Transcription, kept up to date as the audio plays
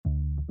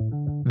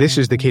This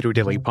is the Cato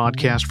Daily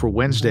Podcast for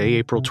Wednesday,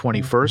 April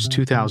 21st,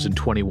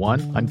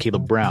 2021. I'm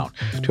Caleb Brown.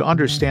 To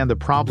understand the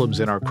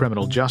problems in our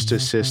criminal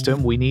justice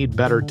system, we need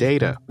better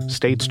data.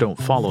 States don't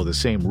follow the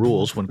same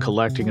rules when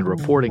collecting and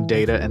reporting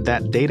data, and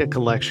that data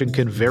collection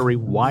can vary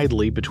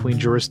widely between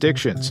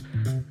jurisdictions.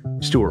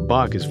 Stuart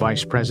Buck is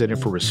vice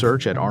president for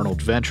research at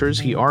Arnold Ventures.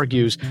 He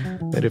argues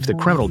that if the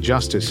criminal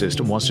justice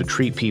system wants to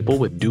treat people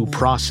with due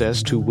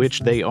process to which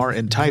they are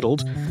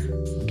entitled,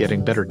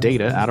 getting better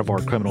data out of our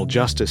criminal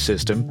justice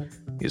system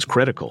is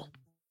critical.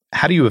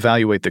 How do you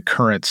evaluate the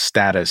current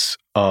status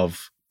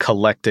of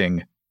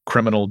collecting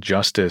criminal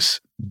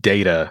justice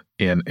data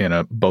in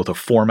both a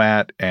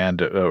format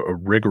and a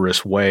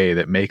rigorous way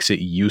that makes it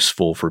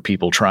useful for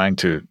people trying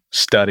to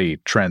study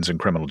trends in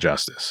criminal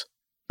justice?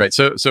 Right.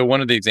 So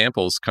one of the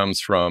examples comes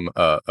from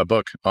a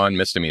book on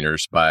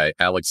misdemeanors by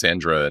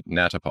Alexandra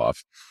Natapov,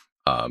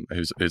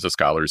 who's a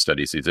scholar who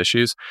studies these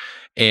issues.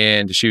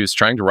 And she was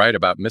trying to write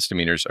about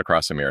misdemeanors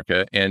across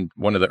America. And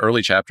one of the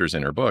early chapters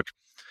in her book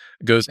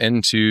goes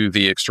into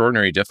the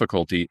extraordinary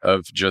difficulty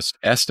of just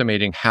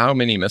estimating how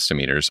many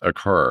misdemeanors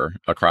occur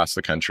across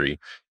the country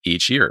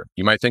each year.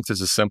 You might think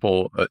this is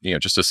simple,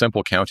 just a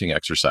simple counting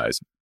exercise.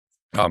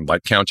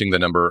 Like counting the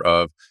number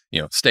of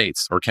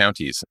states or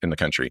counties in the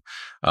country,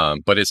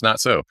 but it's not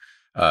so.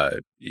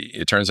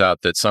 It turns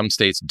out that some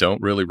states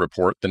don't really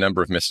report the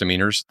number of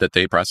misdemeanors that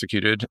they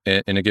prosecuted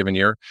in a given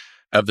year.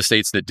 Of the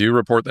states that do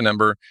report the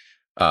number,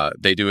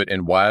 they do it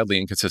in wildly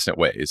inconsistent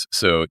ways.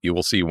 So you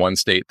will see one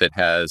state that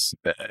has,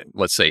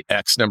 let's say,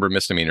 X number of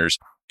misdemeanors,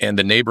 and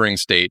the neighboring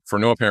state, for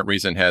no apparent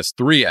reason, has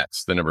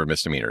 3X the number of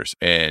misdemeanors.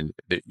 And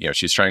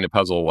she's trying to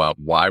puzzle, well,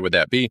 why would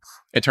that be?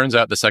 It turns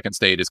out the second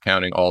state is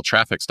counting all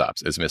traffic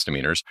stops as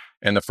misdemeanors,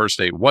 and the first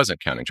state wasn't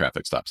counting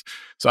traffic stops.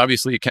 So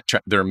obviously,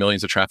 there are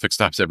millions of traffic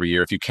stops every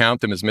year. If you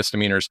count them as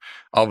misdemeanors,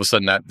 all of a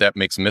sudden that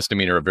makes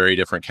misdemeanor a very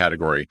different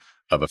category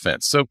of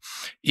offense. So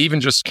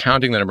even just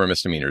counting the number of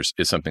misdemeanors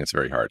is something that's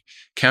very hard.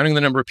 Counting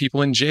the number of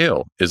people in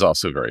jail is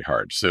also very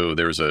hard. So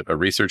there was a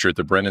researcher at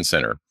the Brennan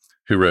Center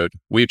who wrote,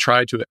 "We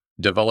tried to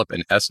develop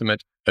an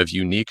estimate of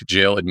unique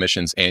jail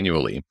admissions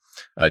annually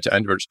to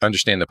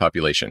understand the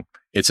population.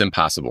 It's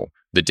impossible.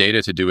 The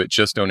data to do it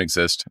just don't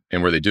exist,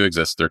 and where they do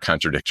exist, they're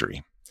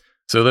contradictory."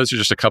 So those are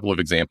just a couple of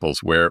examples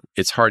where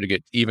it's hard to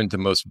get even the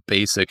most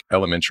basic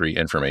elementary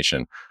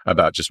information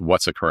about just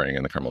what's occurring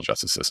in the criminal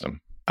justice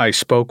system. I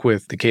spoke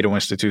with the Cato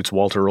Institute's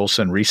Walter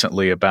Olson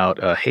recently about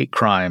hate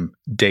crime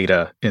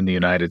data in the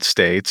United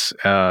States,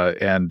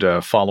 and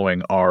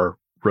following our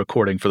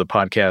recording for the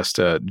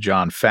podcast,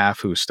 John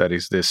Pfaff, who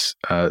studies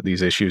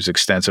these issues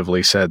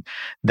extensively, said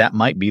that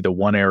might be the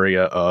one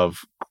area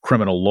of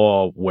criminal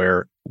law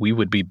where we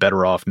would be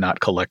better off not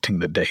collecting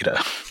the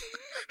data.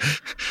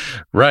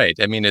 Right.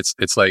 I mean, it's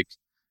like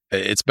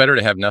it's better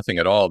to have nothing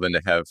at all than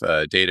to have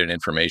data and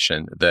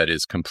information that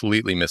is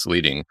completely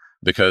misleading,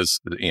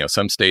 because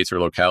some states or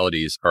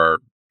localities are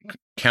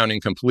counting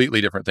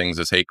completely different things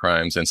as hate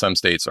crimes, and some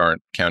states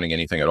aren't counting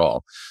anything at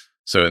all.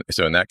 So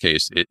in that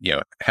case,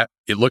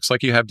 it looks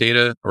like you have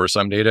data or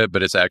some data,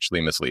 but it's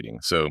actually misleading.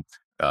 So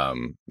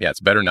it's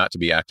better not to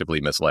be actively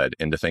misled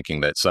into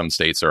thinking that some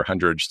states are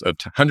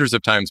hundreds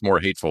of times more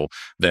hateful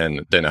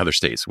than other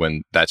states,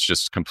 when that's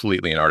just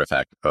completely an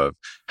artifact of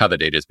how the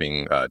data is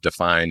being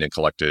defined and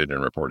collected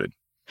and reported.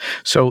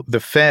 So the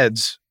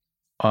feds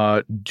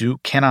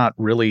cannot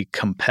really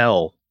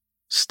compel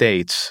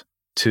states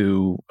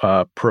to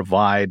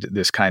provide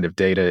this kind of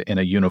data in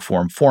a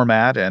uniform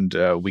format, and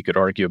we could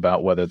argue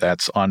about whether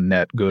that's on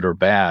net good or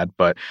bad.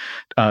 But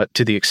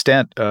to the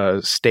extent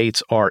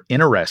states are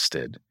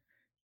interested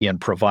in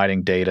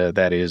providing data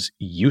that is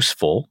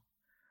useful,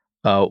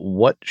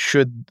 what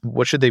should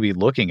they be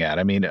looking at?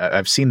 I mean,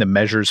 I've seen the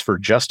Measures for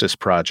Justice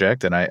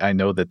project, and I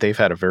know that they've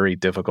had a very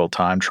difficult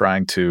time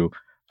trying to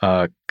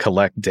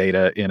collect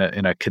data in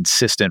a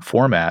consistent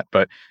format.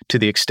 But to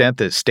the extent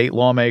that state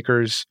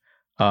lawmakers,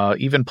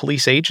 even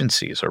police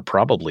agencies, are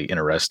probably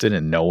interested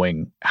in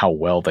knowing how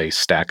well they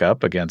stack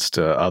up against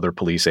other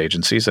police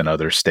agencies in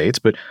other states.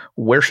 But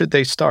where should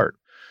they start?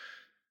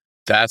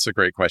 That's a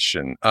great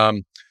question.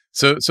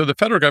 So the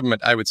federal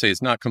government, I would say,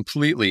 is not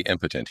completely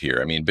impotent here.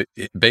 I mean,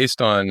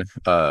 based on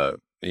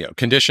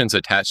conditions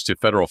attached to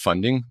federal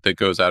funding that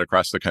goes out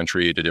across the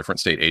country to different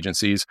state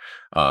agencies,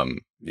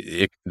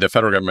 the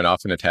federal government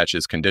often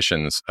attaches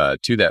conditions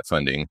to that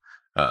funding.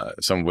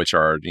 Some of which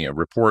are,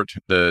 report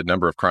the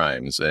number of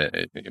crimes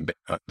that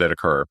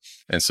occur.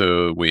 And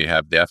so we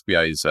have the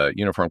FBI's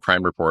Uniform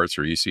Crime Reports,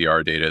 or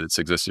UCR data, that's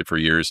existed for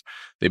years.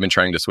 They've been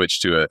trying to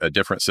switch to a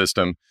different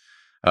system.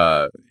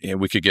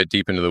 We could get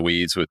deep into the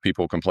weeds with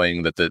people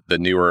complaining that the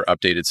newer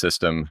updated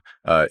system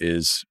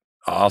is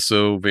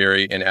also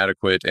very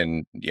inadequate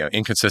and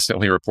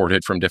inconsistently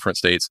reported from different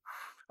states.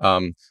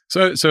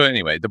 So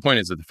anyway, the point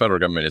is that the federal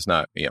government is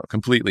not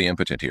completely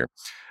impotent here.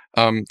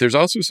 There's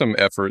also some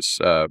efforts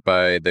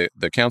by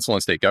the council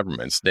and state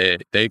governments.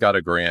 They got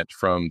a grant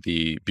from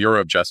the Bureau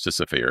of Justice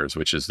Affairs,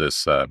 which is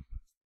this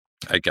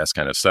I guess,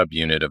 kind of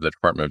subunit of the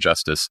Department of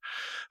Justice,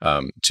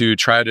 to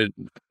try to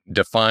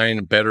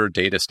define better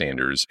data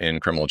standards in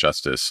criminal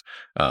justice.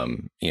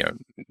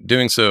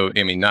 Doing so,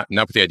 I mean, not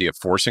with the idea of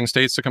forcing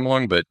states to come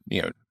along, but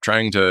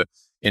trying to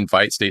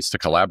invite states to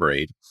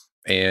collaborate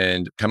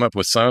and come up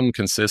with some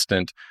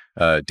consistent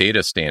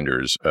data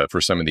standards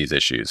for some of these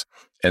issues.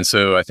 And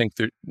so I think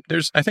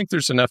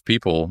there's enough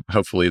people,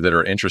 hopefully, that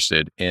are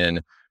interested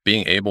in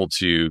being able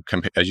to,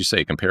 as you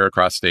say, compare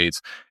across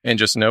states and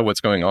just know what's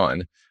going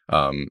on.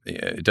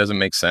 It doesn't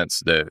make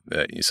sense that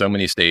so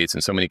many states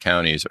and so many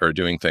counties are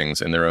doing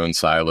things in their own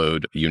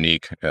siloed,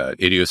 unique,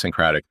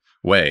 idiosyncratic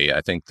way. I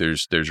think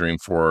there's room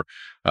for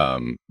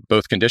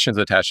both conditions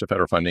attached to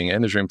federal funding,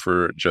 and there's room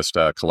for just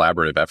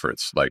collaborative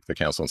efforts like the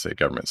Council on State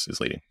Governments is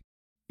leading.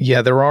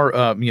 Yeah, there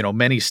are,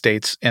 many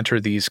states enter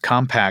these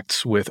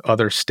compacts with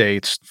other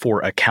states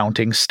for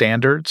accounting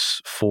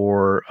standards,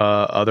 for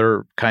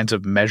other kinds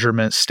of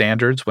measurement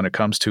standards when it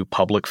comes to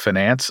public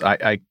finance.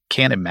 I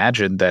can't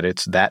imagine that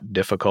it's that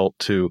difficult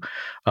to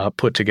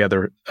put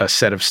together a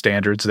set of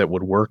standards that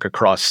would work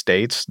across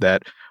states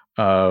that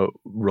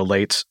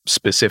relates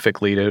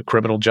specifically to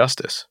criminal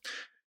justice.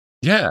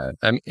 Yeah,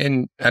 I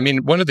mean,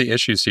 one of the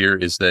issues here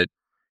is that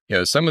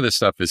some of this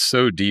stuff is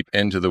so deep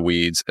into the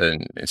weeds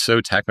and it's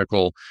so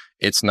technical.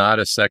 It's not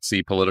a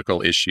sexy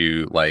political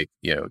issue like,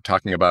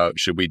 talking about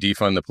should we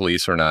defund the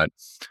police or not.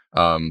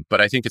 But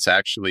I think it's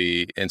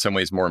actually in some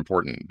ways more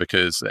important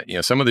because,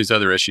 some of these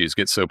other issues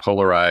get so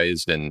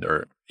polarized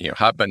or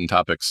hot button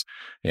topics,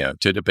 to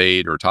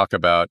debate or talk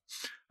about.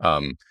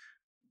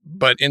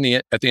 But at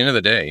the end of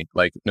the day,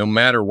 like no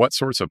matter what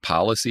sorts of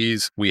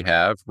policies we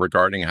have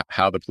regarding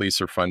how the police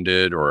are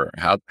funded or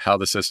how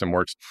the system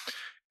works,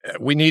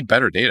 we need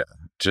better data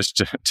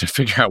just to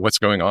figure out what's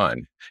going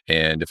on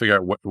and to figure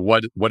out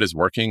what is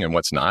working and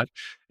what's not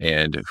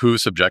and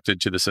who's subjected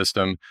to the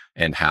system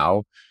and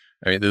how.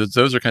 I mean,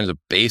 those are kinds of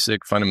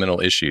basic fundamental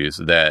issues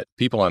that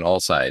people on all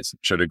sides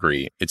should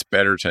agree. It's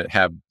better to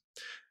have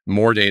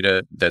more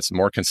data that's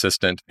more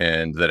consistent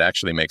and that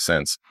actually makes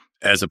sense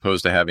as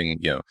opposed to having,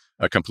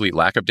 a complete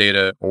lack of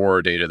data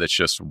or data that's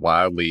just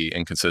wildly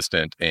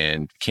inconsistent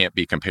and can't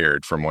be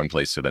compared from one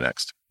place to the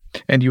next.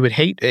 And he would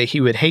hate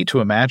to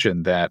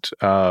imagine that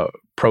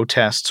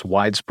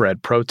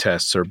widespread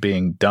protests are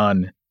being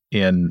done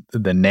in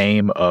the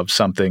name of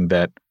something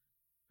that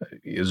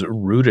is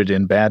rooted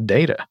in bad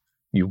data.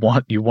 You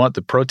want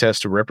the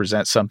protest to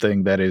represent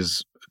something that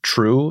is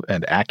true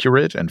and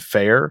accurate and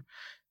fair,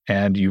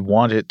 and you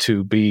want it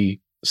to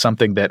be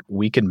something that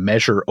we can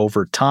measure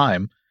over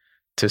time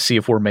to see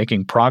if we're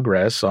making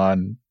progress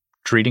on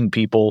treating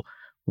people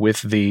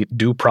with the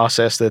due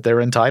process that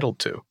they're entitled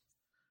to.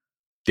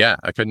 Yeah,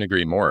 I couldn't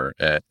agree more.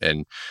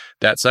 And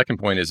that second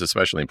point is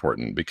especially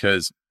important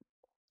because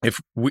if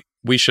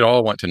we should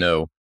all want to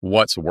know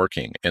what's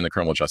working in the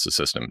criminal justice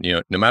system,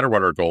 no matter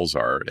what our goals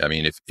are. I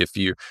mean, if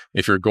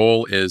your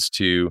goal is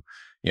to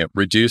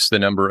reduce the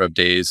number of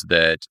days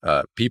that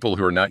people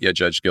who are not yet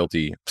judged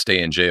guilty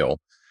stay in jail,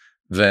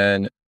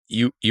 then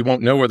you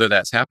won't know whether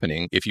that's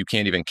happening if you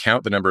can't even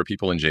count the number of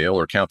people in jail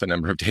or count the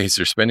number of days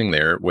they're spending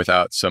there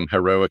without some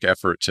heroic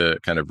effort to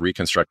kind of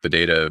reconstruct the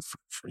data,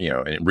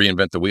 and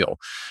reinvent the wheel,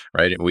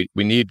 right? We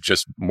need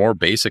just more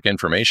basic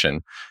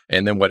information,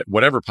 and then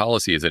whatever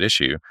policy is at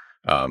issue,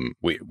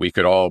 we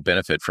could all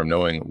benefit from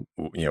knowing,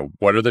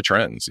 what are the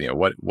trends,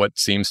 what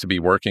seems to be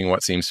working,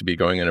 what seems to be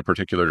going in a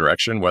particular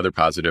direction, whether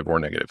positive or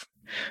negative.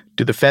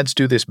 Do the feds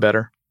do this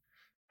better?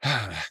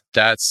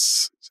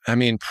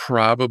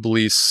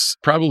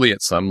 Probably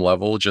at some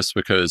level, just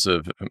because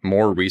of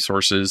more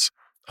resources,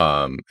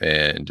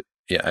 and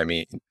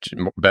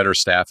better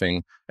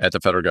staffing at the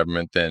federal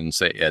government than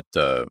say at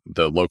the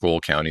local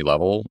county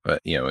level,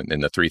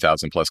 in the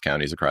 3,000 plus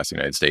counties across the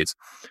United States.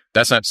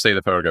 That's not to say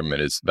the federal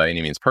government is by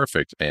any means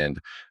perfect. And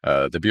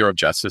the Bureau of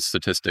Justice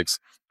statistics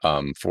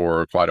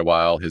for quite a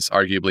while has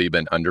arguably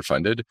been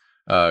underfunded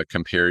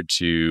compared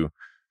to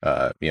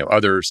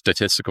other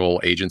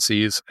statistical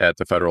agencies at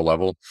the federal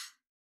level.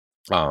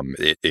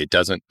 It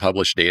doesn't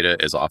publish data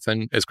as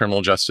often as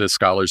criminal justice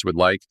scholars would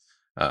like.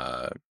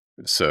 I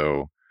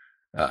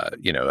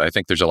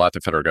think there's a lot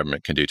the federal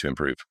government can do to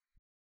improve.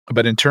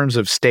 But in terms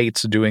of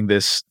states doing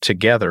this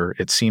together,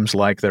 it seems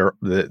like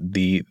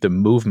the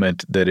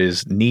movement that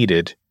is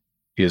needed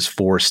is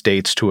for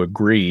states to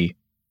agree.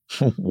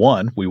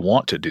 One, we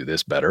want to do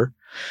this better.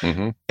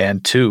 Mm-hmm.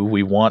 And two,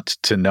 we want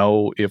to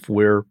know if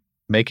we're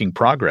making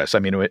progress. I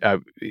mean,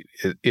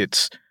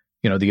 it's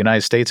the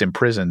United States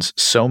imprisons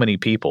so many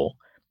people,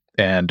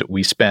 and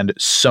we spend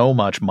so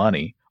much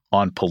money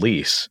on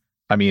police.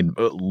 I mean,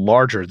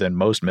 larger than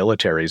most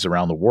militaries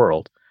around the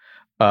world.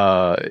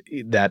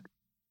 That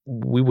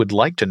we would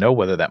like to know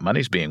whether that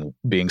money's being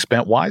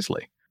spent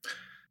wisely.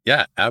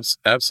 Yeah,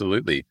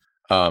 absolutely.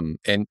 And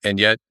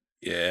yet,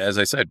 as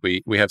I said,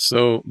 we have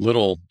so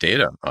little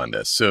data on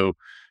this. So,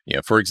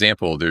 for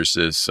example, there's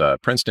this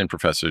Princeton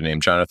professor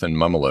named Jonathan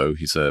Mumolo.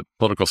 He's a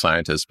political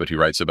scientist, but he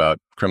writes about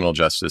criminal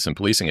justice and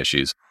policing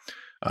issues.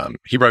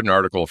 He wrote an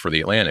article for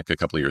The Atlantic a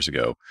couple of years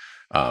ago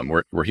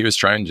where he was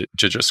trying to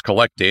just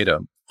collect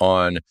data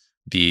on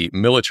the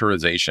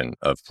militarization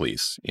of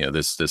police.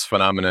 This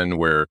phenomenon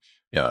where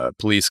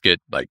police get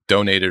like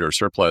donated or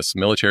surplus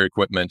military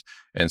equipment.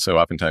 And so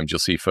oftentimes you'll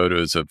see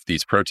photos of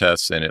these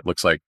protests and it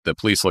looks like the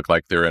police look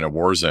like they're in a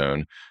war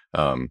zone,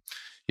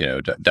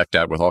 decked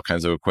out with all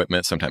kinds of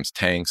equipment, sometimes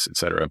tanks, et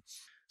cetera.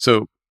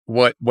 So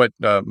what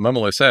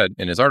Mummolo said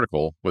in his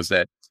article was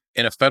that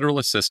in a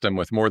federalist system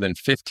with more than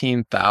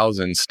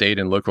 15,000 state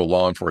and local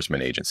law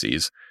enforcement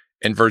agencies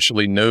and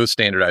virtually no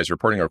standardized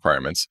reporting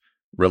requirements,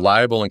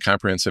 reliable and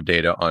comprehensive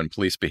data on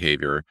police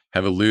behavior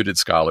have eluded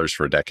scholars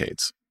for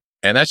decades.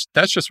 And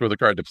that's just with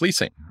regard to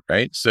policing,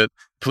 right? So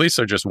police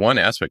are just one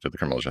aspect of the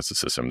criminal justice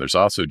system. There's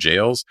also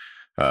jails,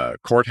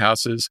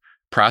 courthouses,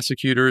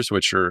 prosecutors,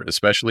 which are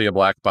especially a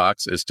black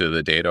box as to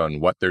the data on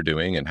what they're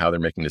doing and how they're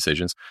making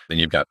decisions. Then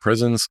you've got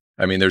prisons.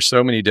 I mean, there's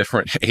so many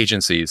different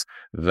agencies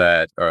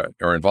that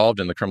are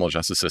involved in the criminal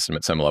justice system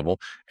at some level.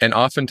 And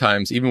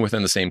oftentimes, even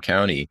within the same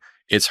county,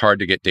 it's hard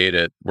to get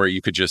data where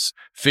you could just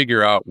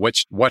figure out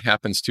what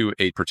happens to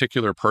a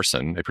particular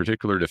person, a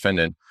particular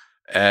defendant,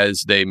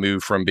 as they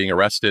move from being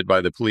arrested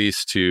by the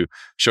police to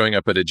showing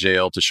up at a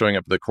jail to showing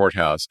up at the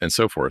courthouse and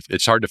so forth.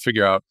 It's hard to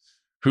figure out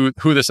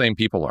who the same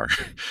people are,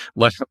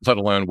 let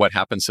alone what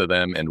happens to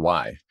them and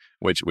why,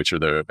 which are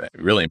the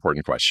really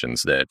important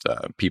questions that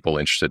people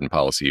interested in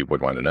policy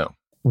would want to know.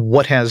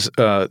 What has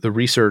the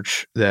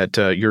research that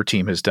your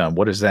team has done,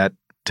 what does that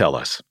tell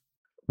us?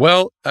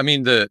 Well, I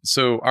mean,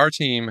 so our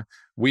team,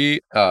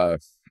 we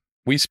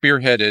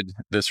spearheaded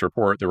this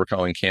report that we're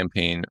calling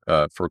Campaign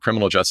for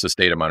Criminal Justice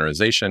Data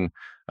Modernization,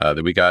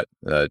 that we got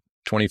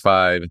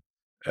 25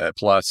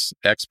 plus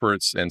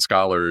experts and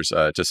scholars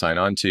to sign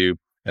on to,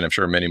 and I'm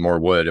sure many more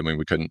would. I mean,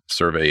 we couldn't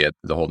survey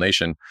the whole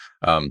nation.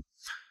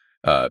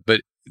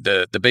 But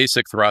the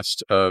basic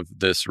thrust of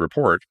this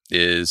report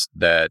is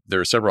that there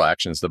are several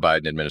actions the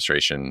Biden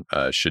administration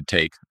should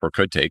take or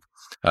could take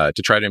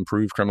to try to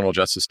improve criminal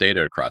justice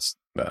data across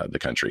the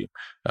country,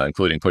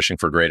 including pushing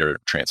for greater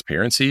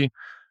transparency,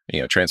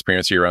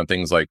 transparency around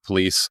things like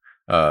police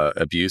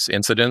abuse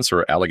incidents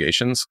or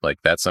allegations. Like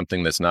that's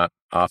something that's not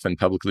often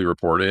publicly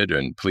reported,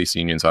 and police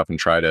unions often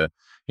try to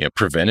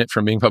prevent it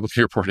from being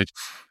publicly reported.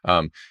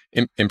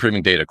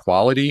 Improving data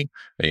quality,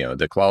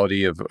 the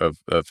quality of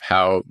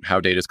how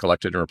data is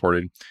collected and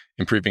reported.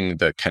 Improving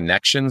the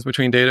connections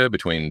between data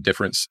between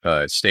different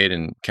state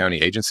and county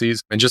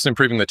agencies, and just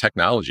improving the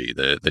technology,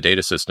 the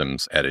data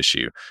systems at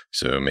issue.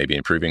 So maybe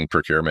improving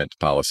procurement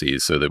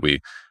policies so that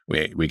we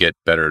get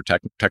better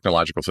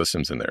technological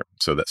systems in there.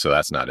 So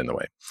that's not in the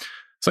way.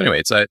 So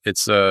anyway,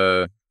 it's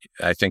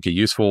I think a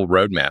useful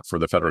roadmap for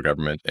the federal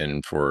government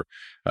and for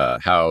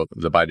how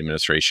the Biden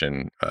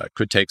administration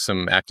could take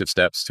some active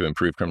steps to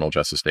improve criminal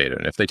justice data.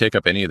 And if they take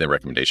up any of the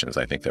recommendations,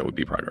 I think that would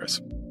be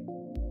progress.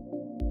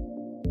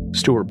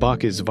 Stuart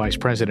Buck is Vice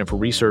President for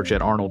Research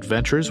at Arnold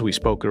Ventures. We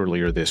spoke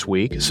earlier this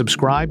week.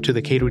 Subscribe to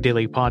the Cato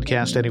Daily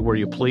Podcast anywhere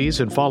you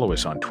please and follow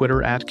us on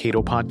Twitter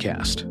 @Cato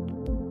Podcast.